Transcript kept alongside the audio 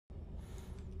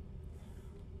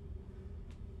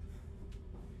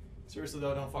Seriously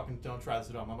though, don't try this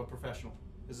at home. I'm a professional.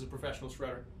 This is a professional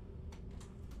shredder.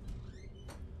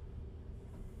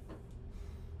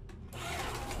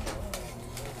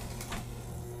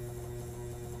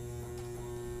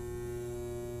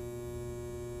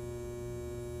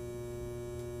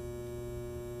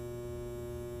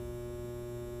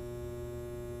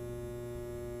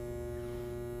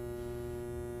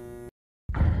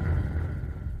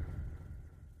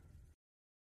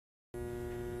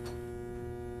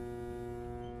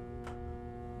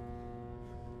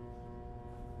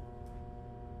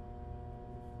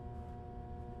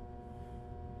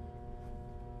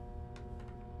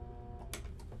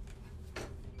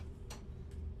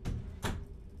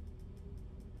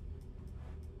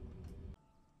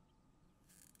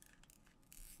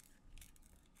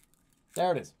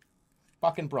 There it is.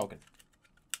 Fucking broken.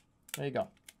 There you go.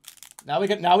 Now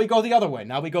we go the other way.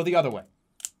 Now we go the other way.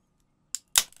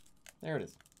 There it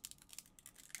is.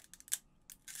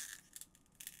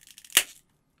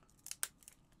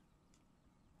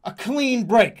 A clean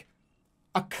break.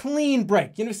 A clean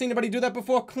break. You never seen anybody do that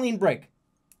before? Clean break.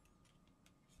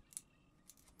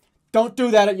 Don't do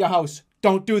that at your house.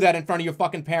 Don't do that in front of your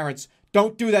fucking parents.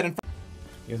 Don't do that in front.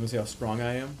 You guys want to see how strong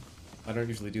I am? I don't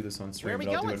usually do this on stream, but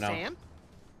I'll do it now. Sam?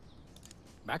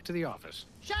 Back to the office.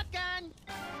 Shotgun!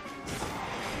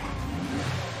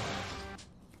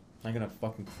 I'm gonna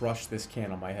fucking crush this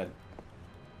can on my head.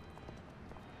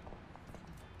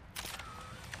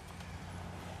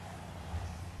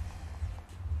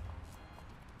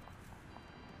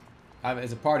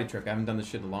 It's a party trick. I haven't done this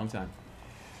shit in a long time.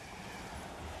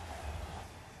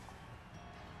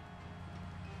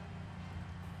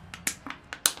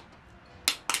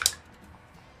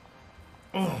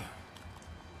 Ugh.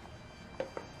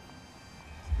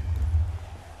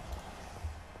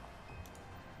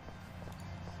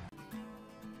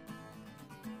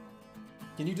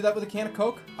 Can you do that with a can of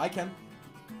Coke? I can.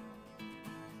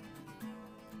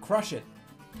 Crush it.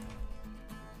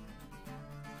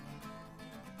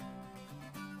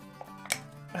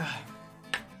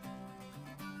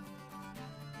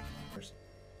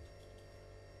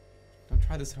 Don't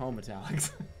try this at home,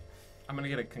 Alex. I'm gonna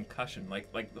get a concussion.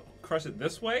 Like crush it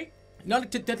this way? No,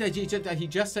 he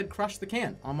just said crush the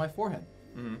can on my forehead.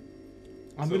 Mm-hmm.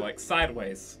 So like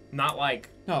sideways, not like...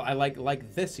 No, I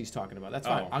like this he's talking about. That's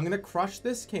fine. I'm gonna crush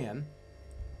this can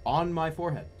on my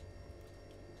forehead.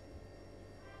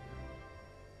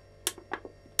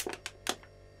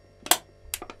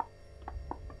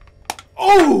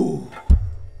 Oh!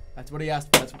 That's what he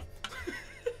asked for. That's what...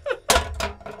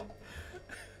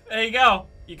 There you go.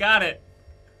 You got it.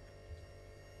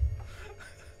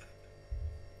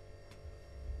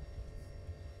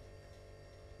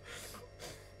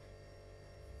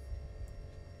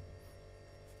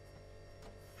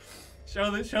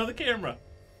 Show the camera.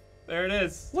 There it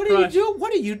is. What are you doing?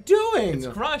 What are you doing? It's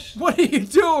crushed. What are you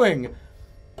doing?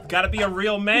 Gotta be a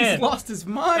real man. He's lost his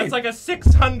mind. That's like a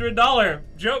 $600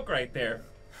 joke right there.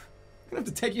 I'm gonna have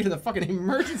to take you to the fucking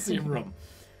emergency room.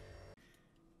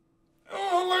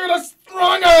 Oh, look at how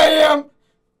strong I am!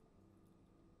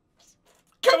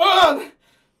 Come on!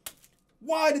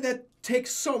 Why did that take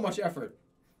so much effort?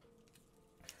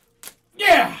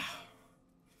 Yeah!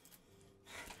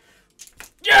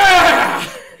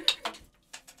 Yeah!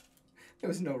 There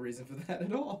was no reason for that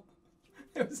at all.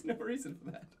 There was no reason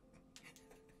for that.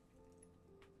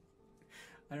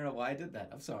 I don't know why I did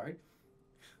that. I'm sorry.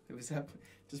 It was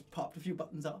just popped a few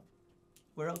buttons off.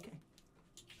 We're okay.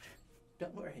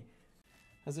 Don't worry.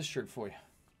 How's this shirt for you?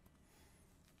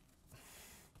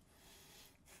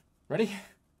 Ready?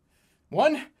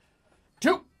 1,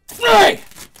 2, 3!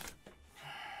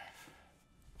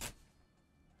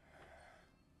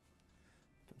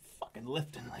 Been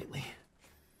lifting lately.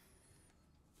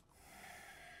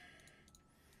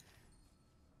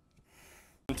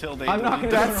 Until they I'm not going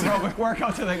to do an aerobic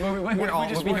workout until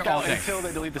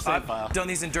they delete the save file. Done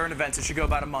these endurance events. It should go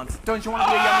about a month. Don't you want to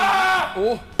be a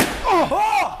yummy?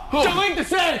 Delete the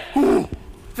save!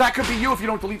 That could be you if you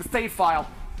don't delete the save file.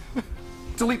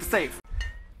 Delete the save.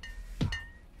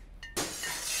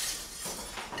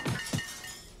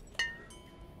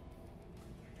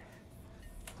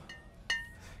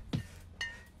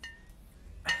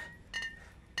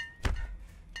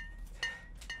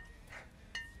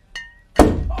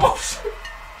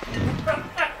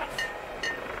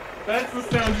 That's the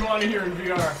sound you want to hear in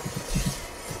VR.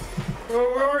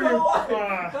 Where are you?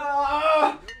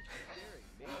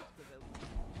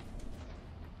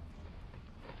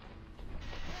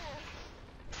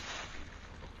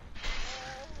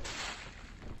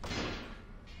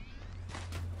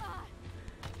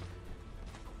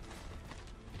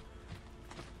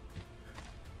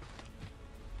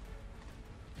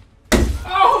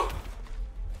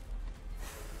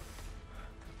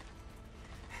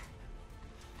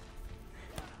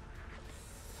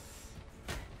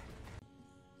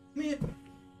 me in.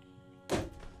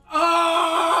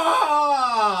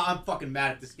 Ah! I'm fucking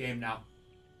mad at this game now.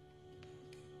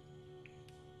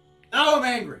 Now I'm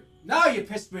angry. Now you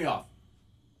pissed me off.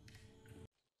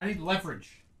 I need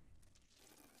leverage.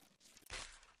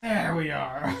 There we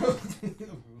are.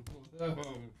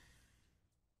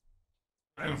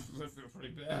 I feel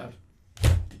pretty bad.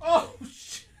 Oh,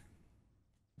 shit.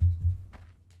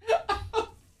 Oh,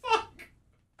 fuck.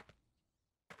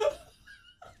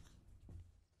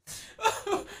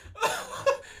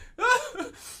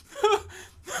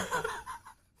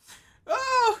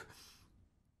 Oh.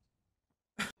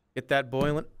 Get that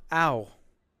boiling. Ow.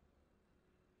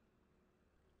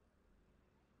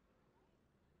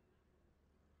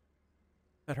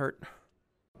 That hurt.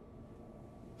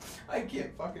 I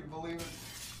can't fucking believe it.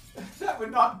 That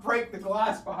would not break the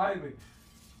glass behind me.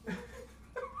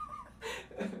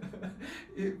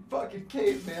 You fucking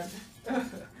caveman.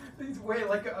 These weigh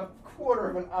like a quarter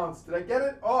of an ounce. Did I get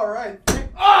it? All right.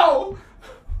 Oh!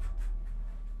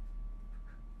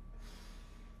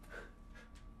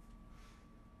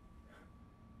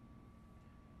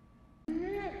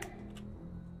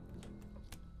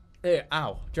 Hey,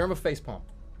 ow. Jerma facepalm.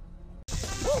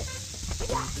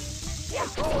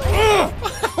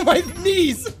 My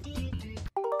knees!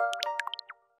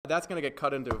 That's gonna get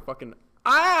cut into a fucking...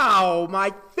 Ow!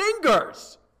 My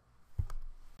fingers!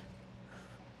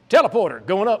 Teleporter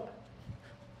going up.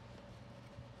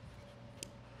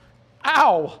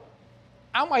 Ow!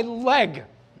 Ow, my leg!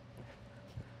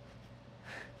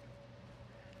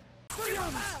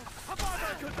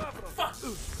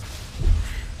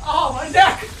 Oh, my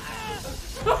neck!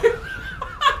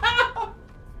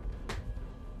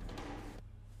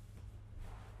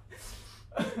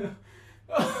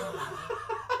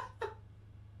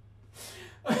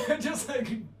 I just like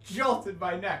jolted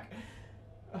my neck.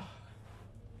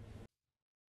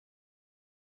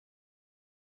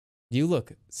 You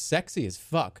look sexy as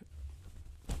fuck.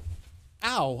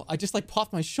 Ow, I just like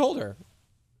popped my shoulder.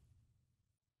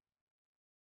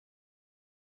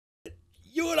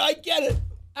 You and I get it.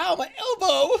 Ow, my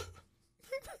elbow.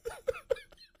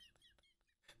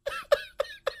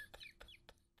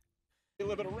 A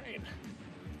little bit of rain.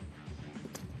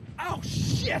 Oh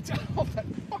shit! Oh, that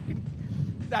fucking...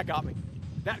 That got me.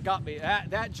 That got me.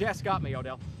 That just got me,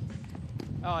 Odell.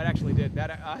 Oh, it actually did.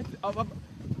 That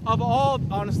of all,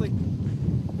 honestly,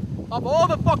 of all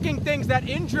the fucking things that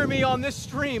injure me on this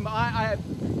stream,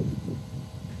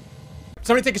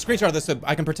 Somebody take a screenshot of this so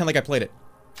I can pretend like I played it.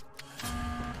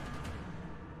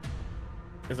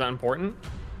 Is that important?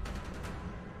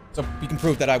 So you can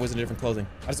prove that I was in a different clothing.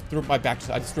 I just threw my back.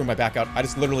 I just threw my back out. I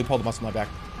just literally pulled the muscle in my back.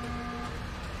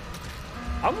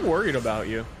 I'm worried about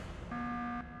you.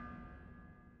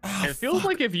 Oh, it feels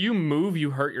like if you move, you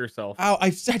hurt yourself. Ow!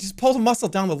 I just pulled a muscle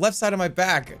down the left side of my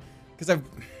back because I've.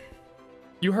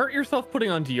 You hurt yourself putting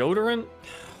on deodorant?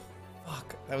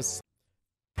 Fuck! That was.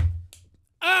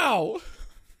 Ow!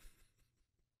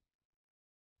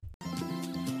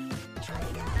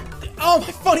 Oh,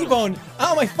 my funny bone!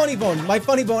 Oh, my funny bone! My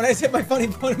funny bone! I just hit my funny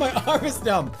bone. My arm is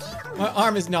numb. My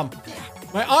arm is numb.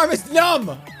 My arm is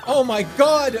numb! Oh my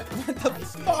god! What the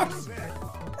fuck?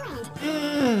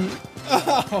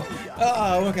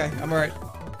 Oh, okay. I'm alright.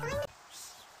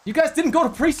 You guys didn't go to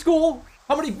preschool?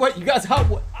 How many, what, you guys, how,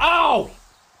 what, ow!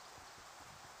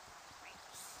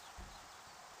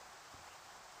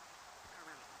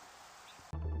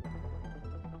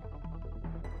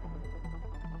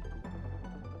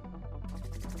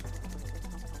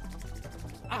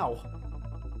 Ow.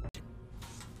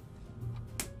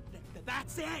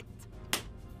 That's it!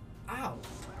 Ow.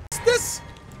 What's this?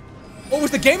 What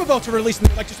was the game about to release?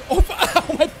 And like just, oh,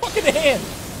 ow, my fucking hand!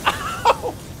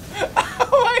 Ow! Ow,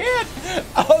 my hand!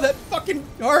 Oh, that fucking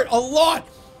hurt a lot!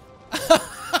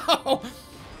 Ow!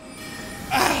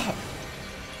 Ow!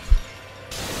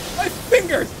 My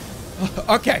fingers!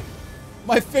 Okay.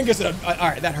 My fingers are,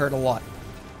 alright, that hurt a lot.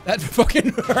 That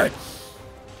fucking hurt.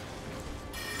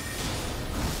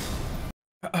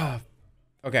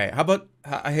 Okay, how about,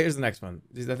 here's the next one.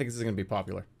 I think this is gonna be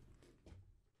popular.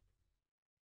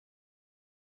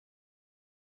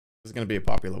 This is gonna be a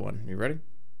popular one. You ready?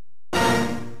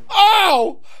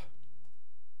 Oh!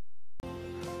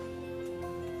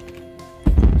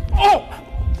 Oh!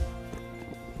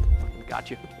 got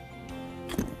you.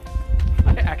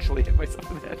 I actually hit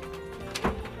myself in the head.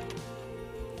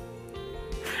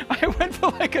 I went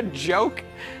for like a joke,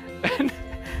 and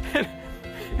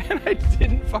I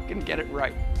didn't fucking get it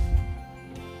right.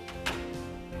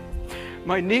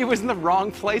 My knee was in the wrong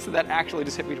place, and that actually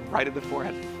just hit me right in the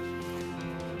forehead.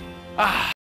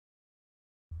 Ah.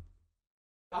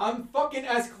 I'm fucking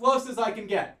as close as I can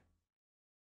get.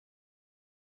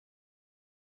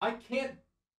 I can't.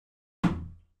 Do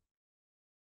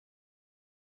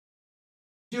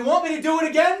you want me to do it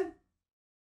again?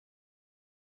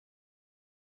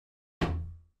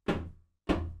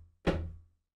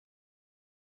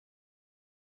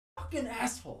 Fucking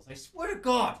assholes. I swear to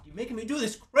God, you're making me do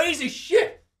this crazy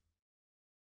shit.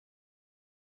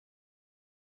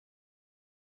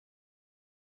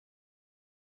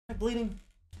 Am I bleeding?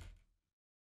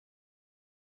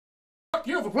 Fuck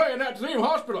you for playing that same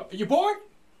hospital. Are you bored?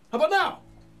 How about now?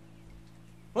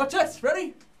 Watch this.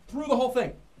 Ready? Through the whole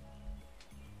thing.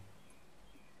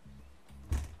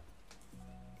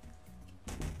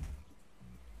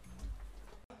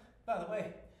 By the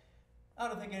way, I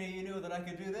don't think any of you knew that I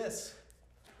could do this.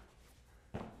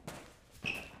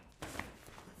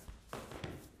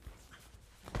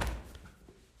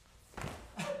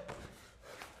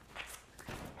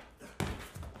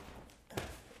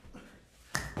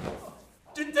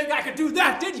 Didn't think I could do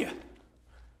that, did you?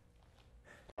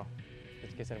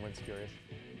 Just in case anyone's curious.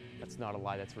 That's not a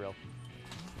lie, that's real.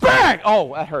 Bang!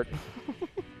 Oh, that hurt.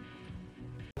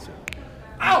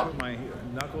 Ow! Put my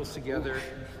knuckles together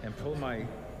and pull my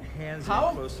hands in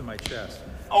close to my chest.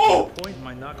 Oh! Point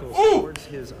my knuckles Ooh! towards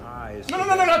his eyes. No,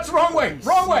 that's the wrong way.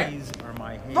 Wrong way. These are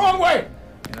my hands. Wrong way.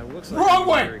 And it looks like Wrong I'm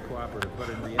way. very cooperative, but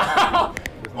in reality,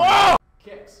 with my Oh!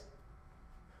 Kicks.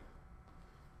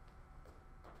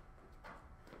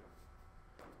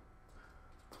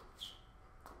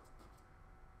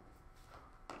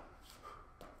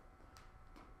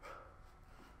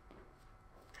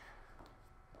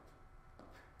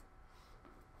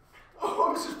 Oh, I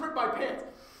almost just ripped my pants.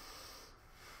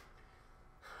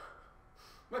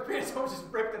 My pants almost just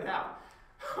ripped in half.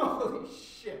 Holy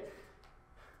shit.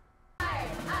 Fired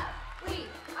up. We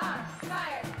are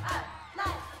fired up. Let's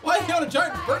Why are you on a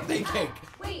giant birthday cake?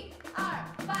 We are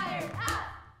fired up.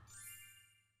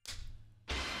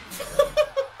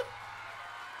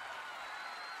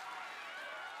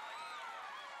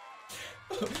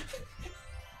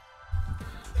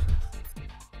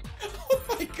 Oh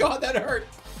my God, that hurt.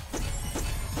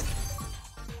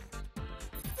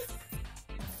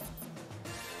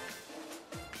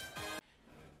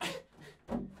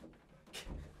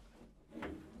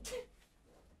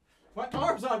 My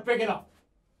arms aren't big enough.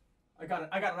 I got it.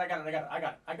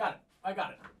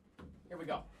 Here we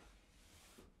go.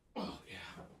 Oh, yeah.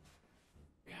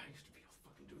 Yeah, I used to be able to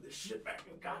fucking do this shit back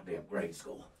in goddamn grade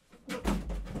school.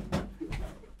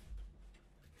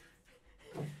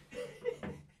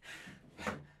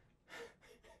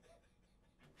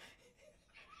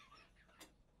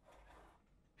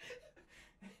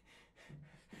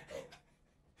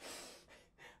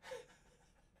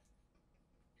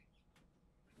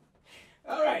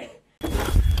 All right.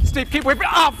 Steve, keep away from.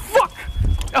 Oh, fuck!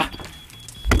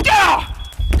 Yeah!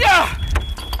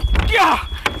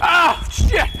 Oh,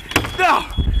 shit! No!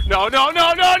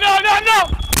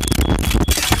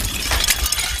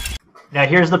 Now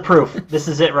here's the proof. This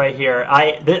is it right here.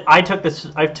 I took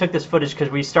this footage because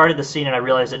we started the scene and I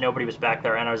realized that nobody was back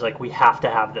there and I was like, we have to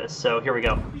have this. So here we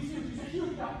go. He's a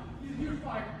huge guy. He's a huge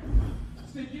fire.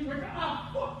 Steve, keep away from. Ah,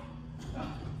 fuck.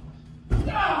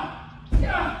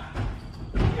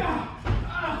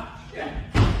 Shit.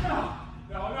 No.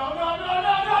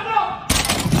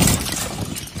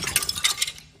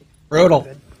 Brutal.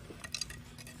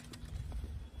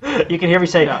 You can hear me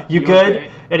say, "You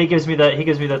good?" And he gives me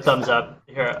the thumbs up.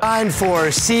 Here. Time for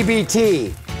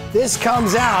CBT. This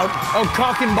comes out. Oh,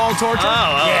 cock and ball torture?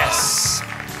 Yes.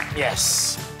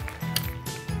 Yes.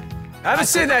 I haven't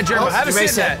seen that, Jerma. I haven't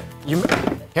seen that.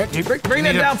 Here, Bring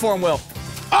that down for him, Will.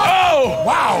 Oh!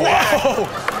 Wow! Whoa.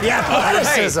 The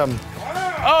athleticism.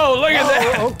 Oh, look at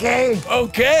that. Okay.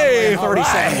 Okay. 30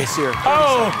 seconds this year.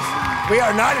 Oh. We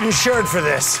are not insured for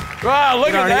this. Wow, look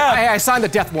at that. Hey, I signed the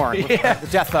death warrant. Yeah. The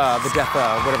death,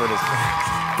 whatever it is.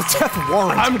 The death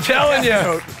warrant. I'm telling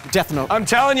you. Death note. I'm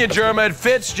telling you, Jerma, it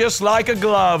fits just like a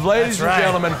glove. Ladies That's right. and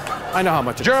gentlemen. I know how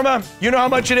much it is. Jerma, you know how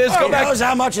much it is? Go back. He knows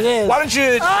how much it is. Why don't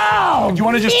you... Oh! You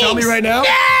want to just tell me right now?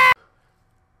 Yeah!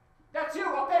 That's you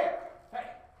up there. Hey,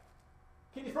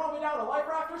 can you throw me down a life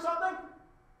raft or something?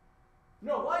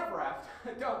 No life raft?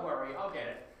 Don't worry, I'll get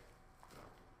it.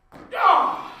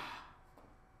 Ah!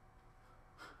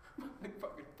 My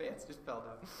fucking pants just fell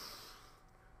down.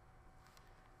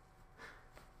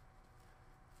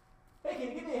 Hey, can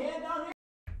you give me a hand down here?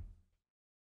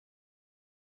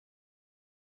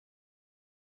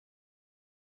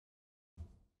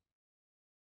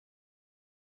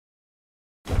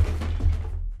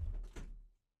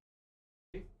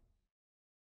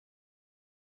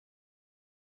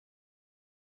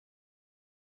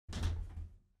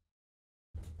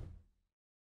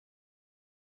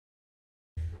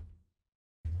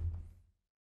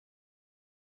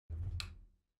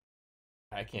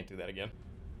 I can't do that again.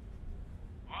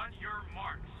 On your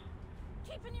marks.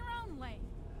 Keep in your own lane.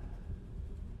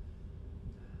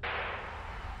 A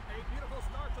beautiful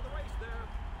start to the race there.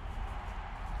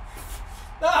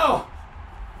 No!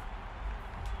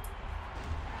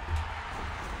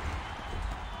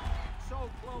 So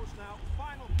close now.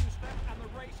 Final few steps and the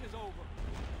race is over.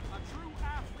 A true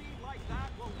athlete like that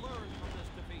will learn from this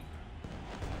defeat.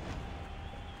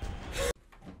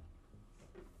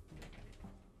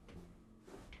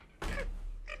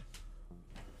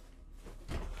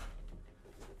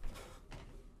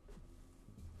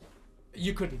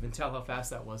 You couldn't even tell how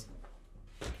fast that was.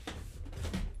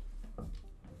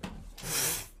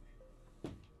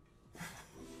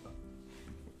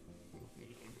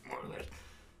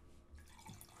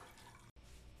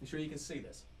 You sure you can see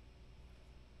this?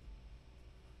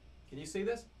 Can you see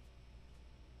this?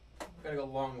 Gotta go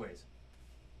long ways.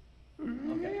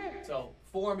 Okay, so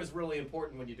form is really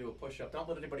important when you do a push-up. Don't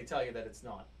let anybody tell you that it's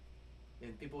not.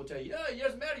 And people will tell you, oh, it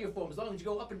doesn't matter your form as long as you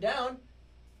go up and down.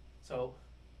 So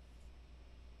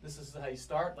this is how you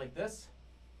start, like this.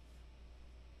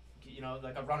 You know,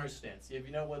 like a runner's stance. If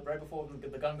you know what, right before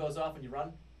the gun goes off and you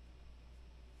run,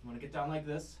 you want to get down like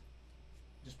this.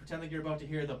 Just pretend like you're about to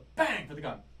hear the bang for the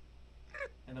gun.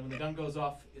 And then when the gun goes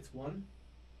off, it's 1.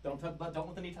 Don't let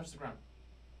the knee touch the ground.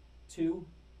 2,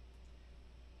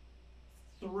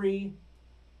 3,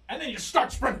 and then you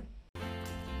start sprinting.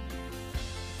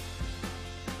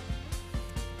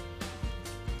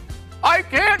 I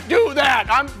can't do that.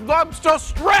 I'm so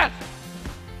stressed.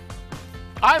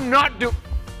 I'm not do.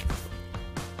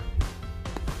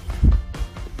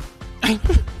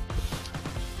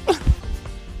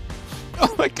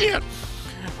 Oh, I can't.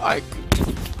 Hard.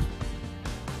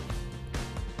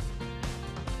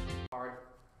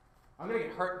 I'm gonna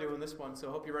get hurt doing this one, so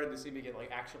I hope you're ready to see me get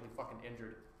like actually fucking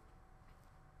injured.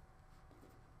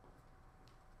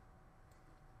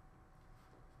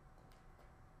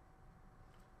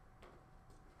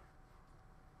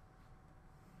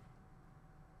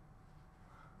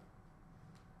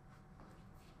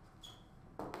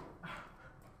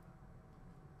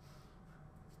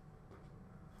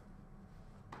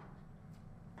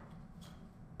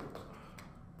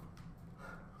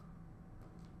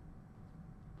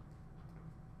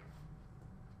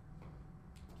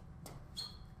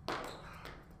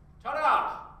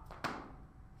 Ta-da!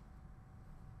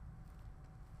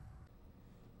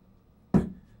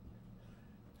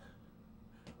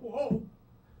 Whoa!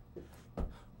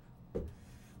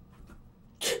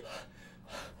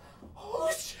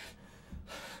 Oh shit!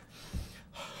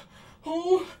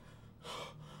 Oh!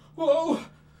 Whoa!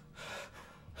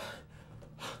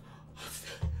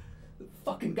 The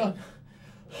fucking gun!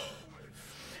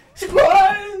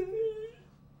 Run!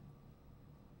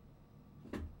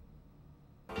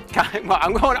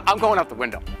 I'm going out the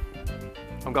window.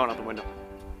 I'm going out the window.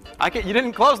 You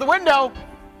didn't close the window.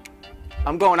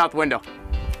 I'm going out the window.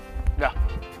 Yeah,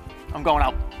 I'm going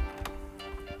out.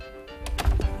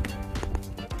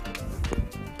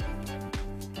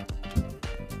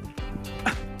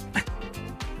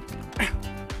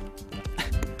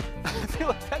 I feel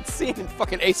like that scene in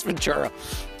fucking Ace Ventura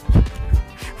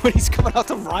when he's coming out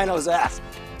the rhino's ass.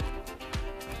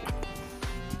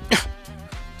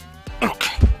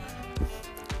 Okay.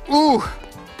 Ooh.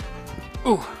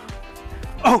 Ooh.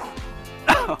 Oh.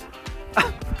 Oh.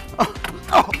 Oh.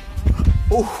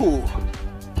 Oh. Ooh.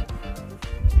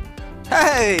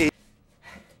 Hey.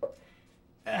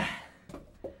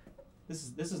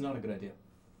 This is not a good idea.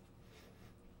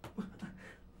 Look at the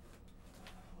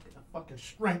fucking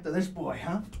strength of this boy,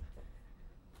 huh? Look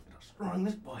at how strong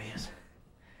this boy is.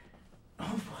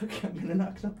 Oh fuck, I'm gonna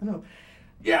knock something over.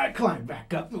 Yeah, I climbed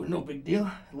back up. It was no big deal.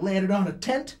 Landed on a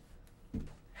tent.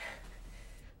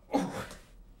 Oh.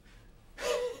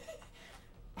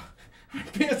 My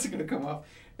pants are gonna come off,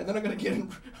 and then I'm gonna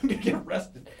get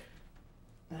arrested.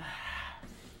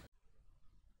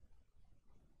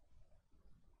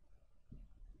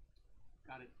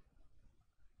 Got it.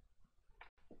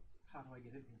 How do I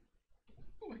get in here?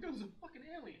 Oh my god, there's a fucking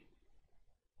alien.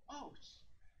 Oh.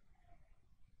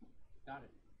 Got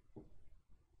it.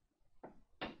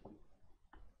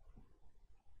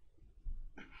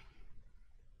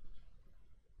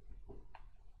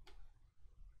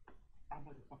 I'm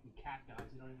like a fucking cat, guys.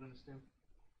 You don't even understand.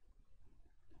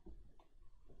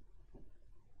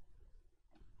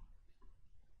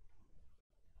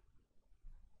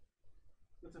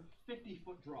 That's a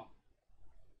 50-foot drop.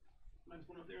 I just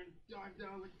went up there and dived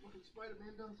down like fucking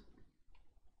Spider-Man does.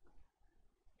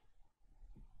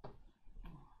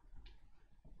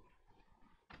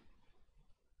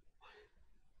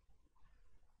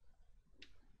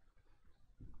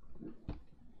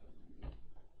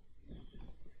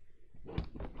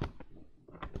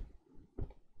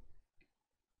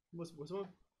 What's on?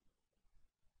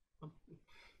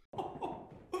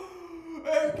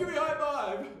 Hey, give me a high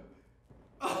five.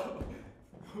 Oh,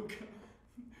 God.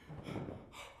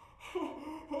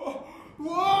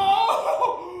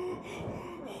 Whoa!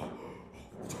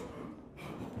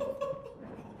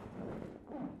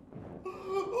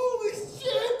 Holy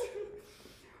shit!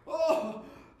 Oh!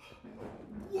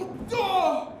 What the?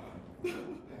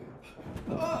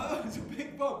 It's a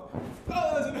big bump.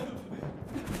 Oh, that's enough.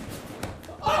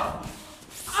 Ah!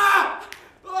 Ah!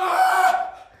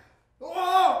 Ah!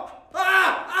 Oh!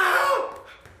 Ah! Ow!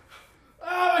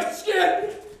 Ah, my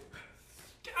skin!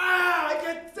 Ah! I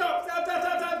can't stop! Stop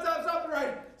the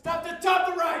ride! Stop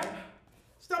the ride!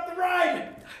 Stop the ride!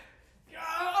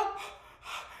 Ah!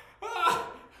 Ah!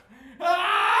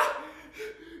 Ah!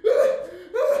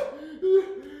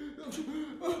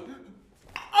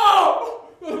 Oh!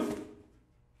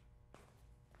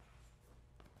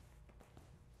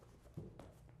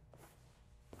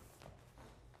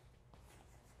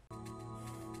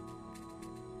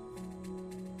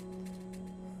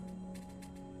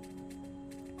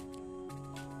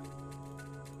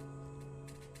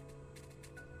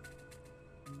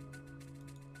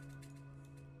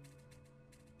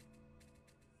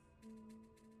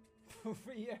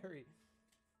 Fieri.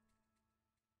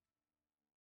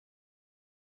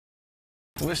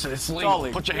 Listen, it's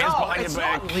legal. Put your hands behind your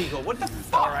back. It's not legal. What the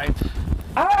fuck? All right.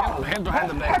 Ow! Hands behind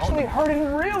the back. Actually hurt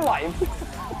in real life.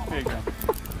 There you go.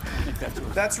 Keep that to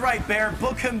us. That's right, Bear.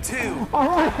 Book him too. All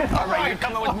right, you're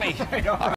coming with me.